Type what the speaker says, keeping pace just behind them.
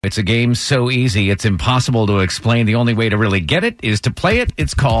It's a game so easy, it's impossible to explain. The only way to really get it is to play it.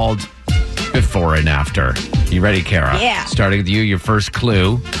 It's called Before and After. You ready, Kara? Yeah. Starting with you, your first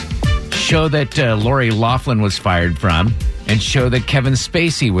clue. Show that Lori Loughlin was fired from, and show that Kevin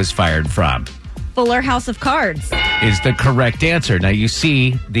Spacey was fired from. Fuller House of Cards. Is the correct answer. Now, you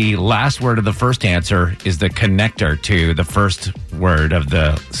see the last word of the first answer is the connector to the first word of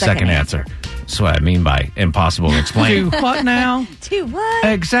the second answer. That's what I mean by impossible to explain. To what now? To what?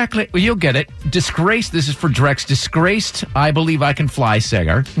 Exactly. Well, you'll get it. Disgraced. This is for Drex. Disgraced, I Believe I Can Fly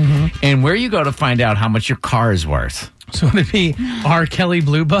singer. And where you go to find out how much your car is worth. So would it be R. Kelly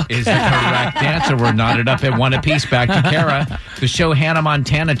Blue Book? Is the correct answer. We're knotted up at one apiece. Back to Kara. The show Hannah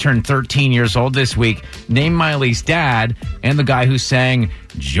Montana turned 13 years old this week. Name Miley's dad and the guy who sang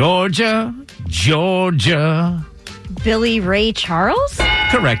Georgia, Georgia. Billy Ray Charles?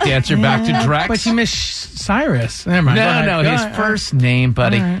 Correct answer. Back to Drex. But you missed Cyrus. Never mind. No, his first name,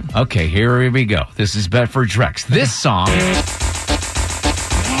 buddy. All right. Okay, here we go. This is bet for Drex. This song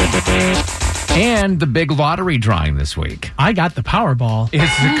and the big lottery drawing this week I got the Powerball. is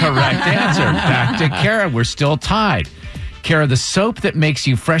the correct answer. Back to Kara. We're still tied. Kara, the soap that makes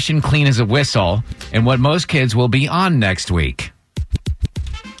you fresh and clean as a whistle, and what most kids will be on next week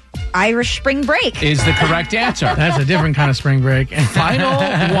Irish Spring Break. is the correct answer. That's a different kind of spring break.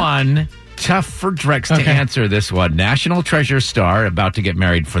 Final one. Tough for Drex to answer this one. National Treasure star about to get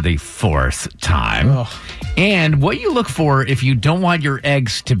married for the fourth time. Oh. And what you look for if you don't want your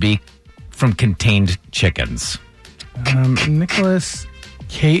eggs to be from contained chickens. Nicholas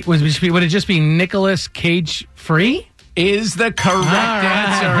Cage. Would it just be Nicholas Cage free? Is the correct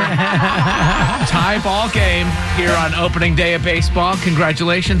answer. Tie ball game here on opening day of baseball.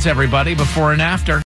 Congratulations, everybody, before and after.